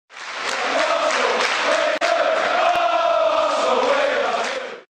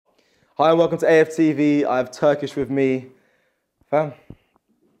Hi and welcome to AFTV. I have Turkish with me. Fam,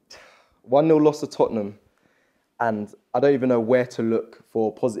 1-0 loss to Tottenham, and I don't even know where to look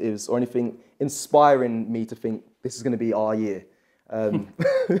for positives or anything inspiring me to think this is going to be our year.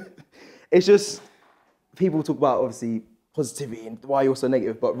 It's just, people talk about obviously positivity and why you're so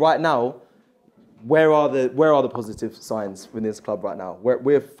negative, but right now, where are the positive signs within this club right now?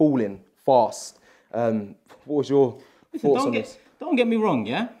 We're falling fast. What was your thoughts on this? Don't get me wrong,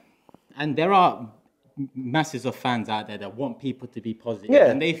 yeah? And there are masses of fans out there that want people to be positive. Yeah.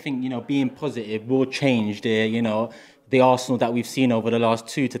 And they think, being positive will change the Arsenal that we've seen over the last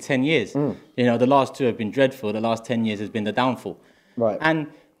 2 to 10 years. The last 2 have been dreadful. The last 10 years has been the downfall. Right. And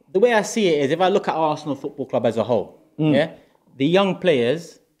the way I see it is, if I look at Arsenal Football Club as a whole, yeah, the young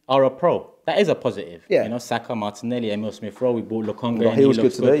players are a pro. That is a positive. Yeah. Saka, Martinelli, Emil Smith-Rowe, we bought Lokonga. He was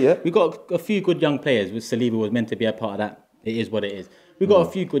good today, yeah. We got a few good young players. Saliba was meant to be a part of that. It is what it is. We've got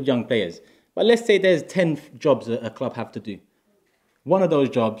a few good young players. But let's say there's 10 jobs a club have to do. One of those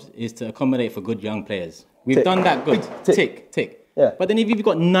jobs is to accommodate for good young players. We've done that good. Tick. Yeah. But then if you've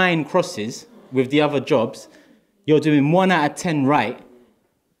got 9 crosses with the other jobs, you're doing 1 out of 10 right.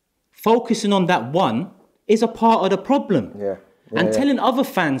 Focusing on that 1 is a part of the problem. Yeah. And telling other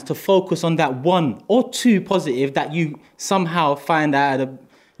fans to focus on that 1 or 2 positive that you somehow find out of,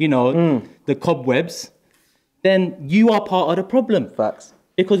 the cobwebs, then you are part of the problem. Facts.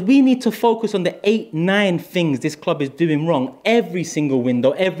 Because we need to focus on the 8, 9 things this club is doing wrong every single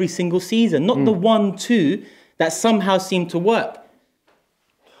window, every single season, not the 1, 2 that somehow seem to work.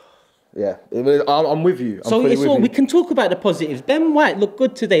 Yeah, I'm with you. We can talk about the positives. Ben White looked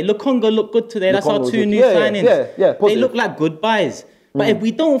good today. Lokonga looked good today. That's our 2 new signings. Yeah, they look like good buys. But if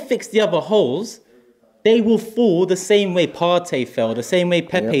we don't fix the other holes, they will fall the same way Partey fell, the same way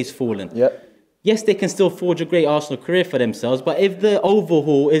Pepe's fallen. Yep. Yes, they can still forge a great Arsenal career for themselves, but if the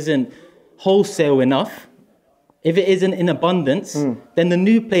overhaul isn't wholesale enough, if it isn't in abundance, then the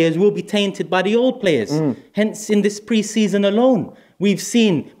new players will be tainted by the old players. Hence, in this pre-season alone, we've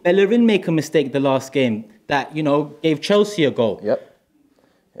seen Bellerin make a mistake the last game that, gave Chelsea a goal. Yep.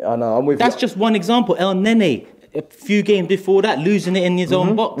 I know, I'm with you. That's just one example. El Nene, a few games before that, losing it in his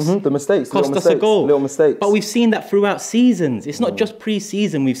own box. The mistakes. Cost us a goal. Little mistakes. But we've seen that throughout seasons. It's not just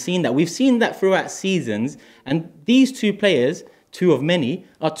pre-season we've seen that. We've seen that throughout seasons. And these 2 players, 2 of many,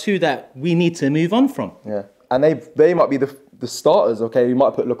 are 2 that we need to move on from. Yeah. And they might be the starters, okay? You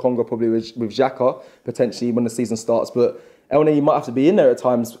might put Lokonga probably with Xhaka, potentially, when the season starts. But El Nene might have to be in there at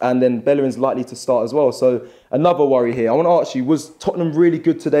times. And then Bellerin's likely to start as well. So another worry here. I want to ask you, was Tottenham really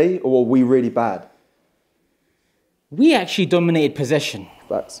good today, or were we really bad? We actually dominated possession.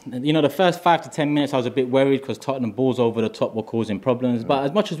 Facts. The first 5 to 10 minutes I was a bit worried because Tottenham balls over the top were causing problems. But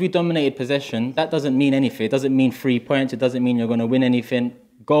as much as we dominated possession, that doesn't mean anything. It doesn't mean 3 points. It doesn't mean you're going to win anything.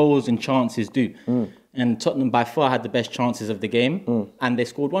 Goals and chances do. And Tottenham by far had the best chances of the game, and they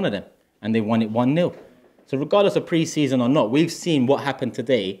scored 1 of them. And they won it 1-0. So regardless of pre-season or not, we've seen what happened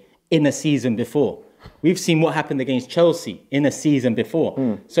today in a season before. We've seen what happened against Chelsea in a season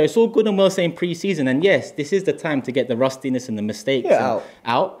before. So it's all good and well saying pre-season. And yes, this is the time to get the rustiness and the mistakes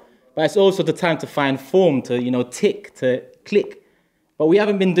out. But it's also the time to find form, to, tick, to click. But we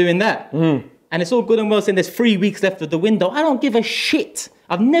haven't been doing that. And it's all good and well saying there's 3 weeks left of the window. I don't give a shit.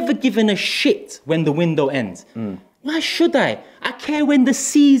 I've never given a shit when the window ends. Why should I? I care when the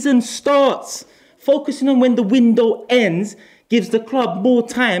season starts. Focusing on when the window ends gives the club more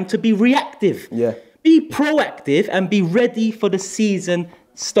time to be reactive. Yeah. Be proactive and be ready for the season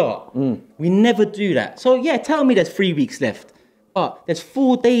start. We never do that. So yeah, tell me there's 3 weeks left. But there's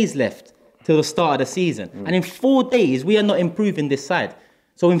 4 days left till the start of the season. And in 4 days, we are not improving this side.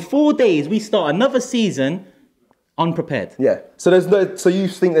 So in 4 days, we start another season unprepared. Yeah. So you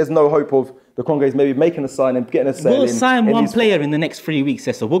think there's no hope of the Congolese maybe making a sign and getting a sale? We'll sign 1 player in the next 3 weeks,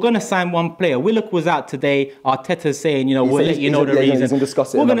 Cecil. We're going to sign 1 player. Willock was out today. Arteta's saying, we'll let you know the reason.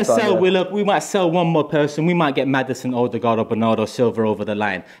 We're going to sell Willock. We might sell 1 more person. We might get Maddison, Odegaard, or Bernardo Silva over the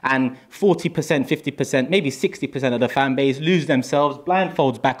line. And 40%, 50%, maybe 60% of the fan base lose themselves,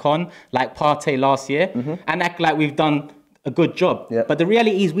 blindfolds back on, like Partey last year, and act like we've done a good job. Yep. But the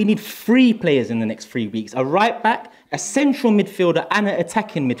reality is we need 3 players in the next 3 weeks. A right back, a central midfielder, and an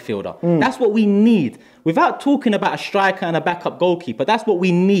attacking midfielder. That's what we need. Without talking about a striker and a backup goalkeeper, that's what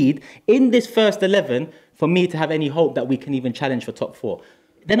we need in this first 11 for me to have any hope that we can even challenge for top 4.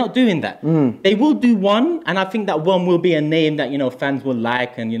 They're not doing that. They will do 1, and I think that 1 will be a name that, fans will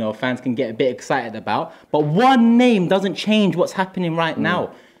like and, fans can get a bit excited about. But 1 name doesn't change what's happening right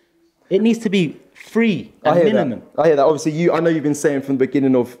now. It needs to be 3 at minimum. I hear that. Obviously, I know you've been saying from the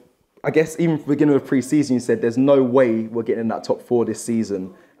beginning of, I guess even from the beginning of pre-season, you said there's no way we're getting in that top 4 this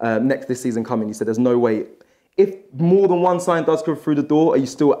season. next this season coming. He said there's no way. If more than one sign does come through the door, are you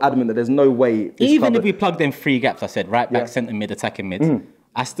still adamant that there's no way? Even if we plug them 3 gaps, I said right back, centre mid, attacking mid,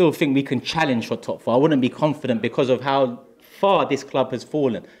 I still think we can challenge for top 4. I wouldn't be confident because of how far this club has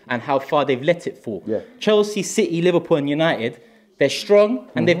fallen and how far they've let it fall. Yeah. Chelsea, City, Liverpool and United, they're strong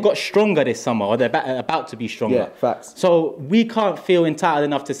and they've got stronger this summer, or they're about to be stronger. Yeah, facts. So we can't feel entitled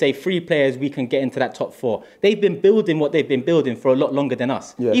enough to say 3 players we can get into that top 4. They've been building what they've been building for a lot longer than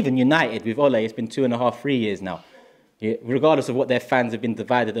us. Yeah. Even United with Ole, it's been 2.5, 3 years now. Yeah, regardless of what their fans have been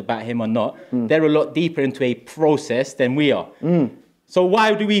divided about him or not, they're a lot deeper into a process than we are. So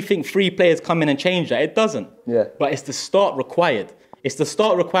why do we think 3 players come in and change that? It doesn't. Yeah. But it's the start required. It's the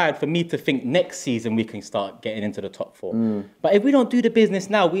start required for me to think next season we can start getting into the top 4. But if we don't do the business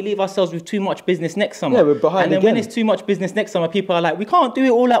now, we leave ourselves with too much business next summer. Yeah, we're behind And then again. when it's too much business next summer, people are like, we can't do it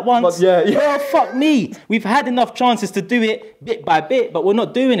all at once. But Oh, fuck me. We've had enough chances to do it bit by bit, but we're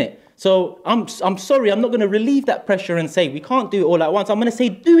not doing it. So I'm sorry, I'm not going to relieve that pressure and say we can't do it all at once. I'm going to say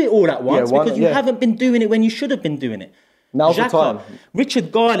do it all at once because you haven't been doing it when you should have been doing it. Now's the time.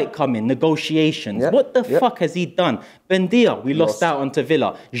 Richard Garlick come in, negotiations. What the fuck has he done? Bendia, we lost out onto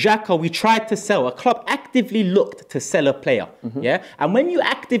Villa. Xhaka, we tried to sell. A club actively looked to sell a player. Yeah, and when you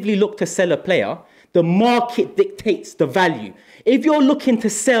actively look to sell a player, the market dictates the value. If you're looking to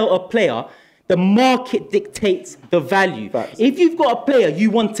sell a player, the market dictates the value. Facts. If you've got a player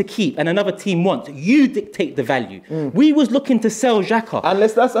you want to keep and another team wants, you dictate the value. We was looking to sell Xhaka. And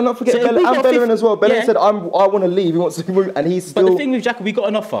not forget Bellerin as well. Bellerin said, I want to leave. He wants to move, and he's still... But the thing with Xhaka, we got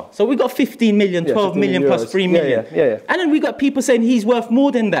an offer. So we got 15 million, 12 million plus 3 million. And then we got people saying he's worth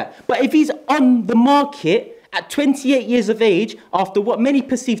more than that. But if he's on the market at 28 years of age, after what many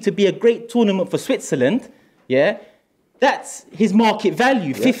perceive to be a great tournament for Switzerland, that's his market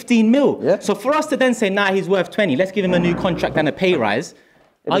value, 15 mil. So for us to then say, nah, he's worth 20, let's give him a new contract and a pay rise.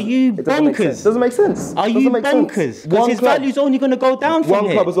 Are you bonkers? Doesn't make sense. Are you bonkers? Because his value's only going to go down from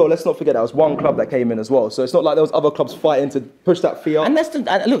One club as well, let's not forget that was one club that came in as well. So it's not like there was other clubs fighting to push that fee up. And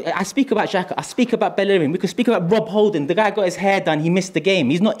look, I speak about Xhaka, I speak about Bellerin, we could speak about Rob Holding. The guy got his hair done, he missed the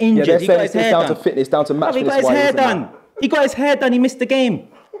game. He's not injured, he got his hair done. It's down to fitness, down to match fitness. He got his hair done. He got his hair done, he missed the game.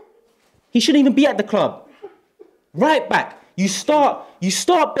 He shouldn't even be at the club. Right back. You start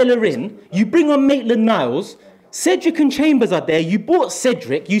Bellerin, you bring on Maitland-Niles, Cedric and Chambers are there, you bought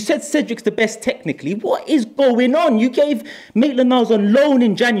Cedric, you said Cedric's the best technically. What is going on? You gave Maitland-Niles on loan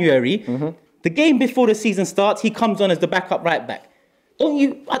in January. The game before the season starts, he comes on as the backup right back.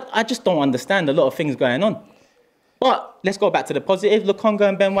 I just don't understand a lot of things going on. But let's go back to the positive. Lokonga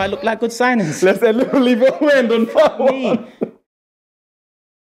and Ben White look like good signings. Let's leave it end on that one.